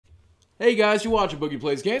Hey guys, you're watching Boogie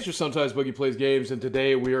Plays Games, or sometimes Boogie Plays Games, and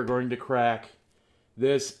today we are going to crack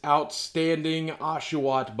this Outstanding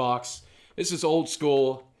Oshawott box. This is old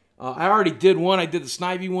school. I already did one. I did the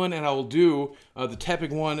Snivy one, and I will do the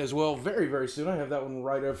Tepic one as well very, very soon. I have that one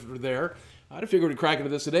right over there. I figured we'd crack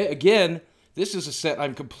into this today. Again, this is a set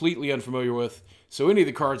I'm completely unfamiliar with, so any of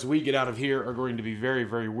the cards we get out of here are going to be very,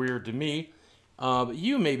 very weird to me. But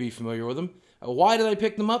you may be familiar with them. Why did I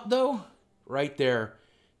pick them up, though? Right there.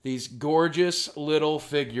 These gorgeous little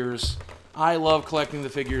figures. I love collecting the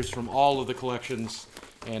figures from all of the collections,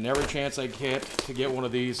 and every chance I get to get one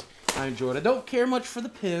of these, I enjoy it. I don't care much for the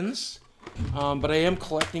pins, but I am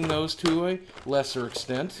collecting those to a lesser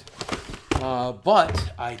extent.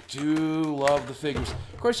 But I do love the figures.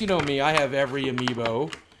 Of course, you know me. I have every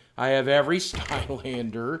Amiibo. I have every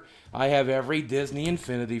Skylander. I have every Disney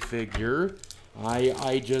Infinity figure.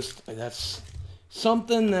 That's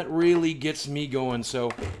something that really gets me going. So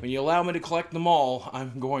when you allow me to collect them all,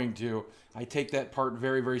 I'm going to. I take that part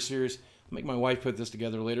very, very serious. I'll make my wife put this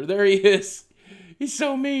together later. There he is. He's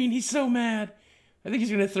so mean. He's so mad. I think he's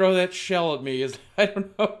going to throw that shell at me. I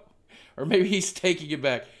don't know. Or maybe he's taking it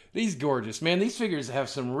back. He's gorgeous. Man, these figures have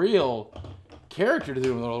some real character to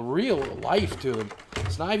them, a real life to them.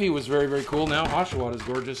 Snivy was very, very cool. Now Oshawott is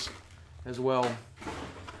gorgeous as well.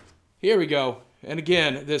 Here we go. And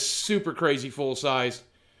again, this super crazy full size.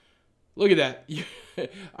 Look at that.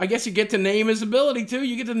 I guess you get to name his ability, too.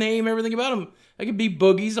 You get to name everything about him. That could be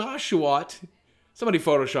Boogie's Oshawott. Somebody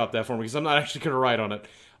Photoshop that for me, because I'm not actually going to write on it.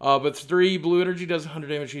 But 3 blue energy does 100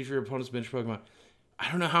 damage each for your opponent's bench Pokemon. I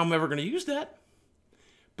don't know how I'm ever going to use that.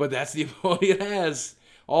 But that's the ability it has.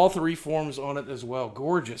 All 3 forms on it as well.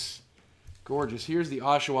 Gorgeous. Gorgeous. Here's the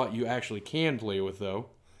Oshawott you actually can play with, though.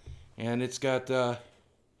 And it's got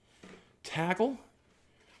Tackle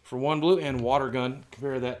for 1 blue and Water Gun.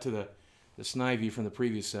 Compare that to the Snivy from the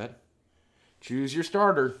previous set. Choose your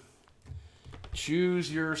starter.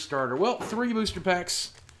 Choose your starter. Well, 3 booster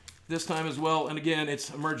packs this time as well. And again,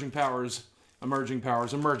 it's Emerging Powers, Emerging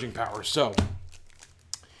Powers, Emerging Powers. So,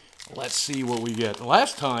 let's see what we get.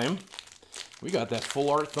 Last time, we got that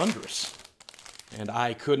Full Art Thundurus. And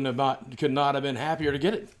I could not have been happier to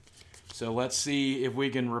get it. So let's see if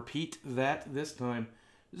we can repeat that this time.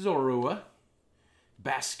 Zorua,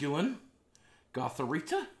 Basculin,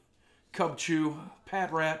 Gotharita, Cubchoo,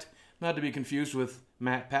 Patrat, not to be confused with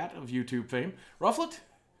Matt Pat of YouTube fame, Rufflet,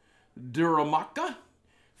 Duramaka,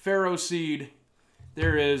 Pharaoh Seed.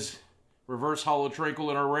 There is Reverse Hollow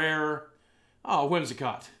Tranquil and a rare,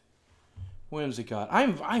 Whimsicott. Whimsicott.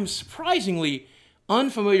 I'm surprisingly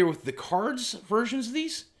unfamiliar with the cards versions of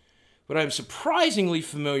these, but I'm surprisingly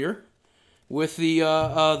familiar with the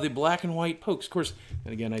black and white pokes. Of course,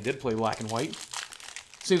 and again, I did play black and white.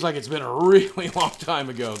 Seems like it's been a really long time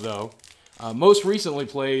ago, though. Most recently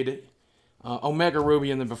played Omega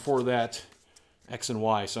Ruby, and then before that, X and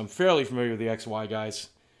Y. So I'm fairly familiar with the X, Y guys,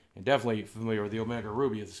 and definitely familiar with the Omega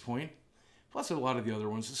Ruby at this point. Plus a lot of the other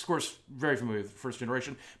ones. Of course, very familiar with the first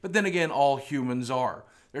generation. But then again, all humans are.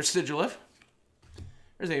 There's Sigilif.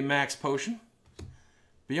 There's a Max Potion.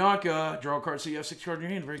 Bianca, draw a card so you have 6 cards in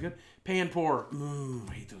your hand. Very good. Panpour.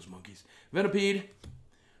 I hate those monkeys. Venipede.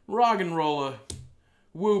 Roggenrola.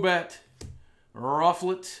 Woobat.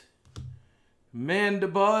 Rufflet.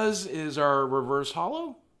 Mandibuzz is our reverse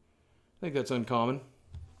hollow. I think that's uncommon.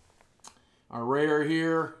 Our rare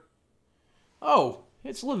here. Oh,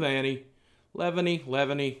 it's Levani.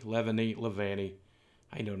 Levani.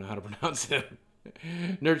 I don't know how to pronounce it.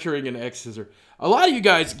 Nurturing and X-Scissor. A lot of you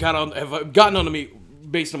guys have gotten onto me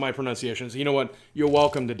based on my pronunciations. You know what? You're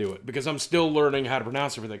welcome to do it, because I'm still learning how to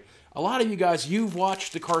pronounce everything. A lot of you guys, you've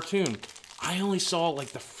watched the cartoon. I only saw like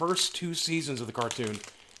the first 2 seasons of the cartoon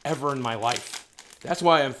ever in my life. That's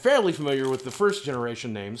why I'm fairly familiar with the first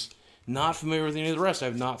generation names. Not familiar with any of the rest.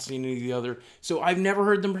 I've not seen any of the other. So I've never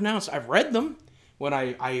heard them pronounced. I've read them when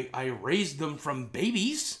I raised them from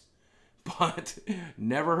babies, but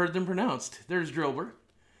never heard them pronounced. There's Drillbur.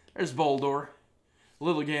 There's Boldor.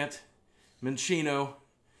 Lilligant. Minchino.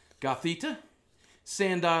 Gothita.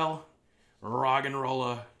 Sandile.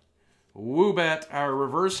 Roggenrola. Woobat, our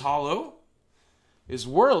reverse hollow, is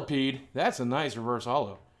Whirlipede. That's a nice reverse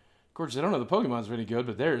hollow. Of course, I don't know the Pokemon's really good,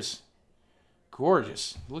 but there's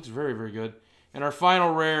gorgeous. It looks very, very good. And our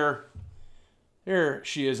final rare, here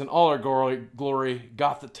she is in all her glory,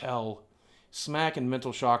 Gothitelle. Smack and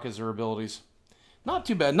Mental Shock as her abilities. Not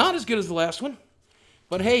too bad. Not as good as the last one.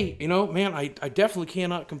 But hey, you know, man, I definitely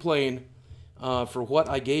cannot complain for what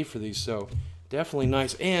I gave for these. So, definitely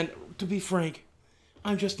nice. And, to be frank,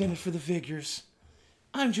 I'm just in it for the figures.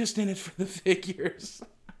 I'm just in it for the figures.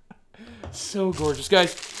 So gorgeous.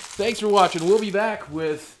 Guys, thanks for watching. We'll be back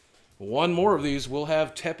with one more of these. We'll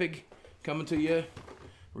have Tepig coming to you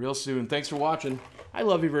real soon. Thanks for watching. I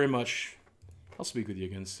love you very much. I'll speak with you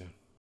again soon.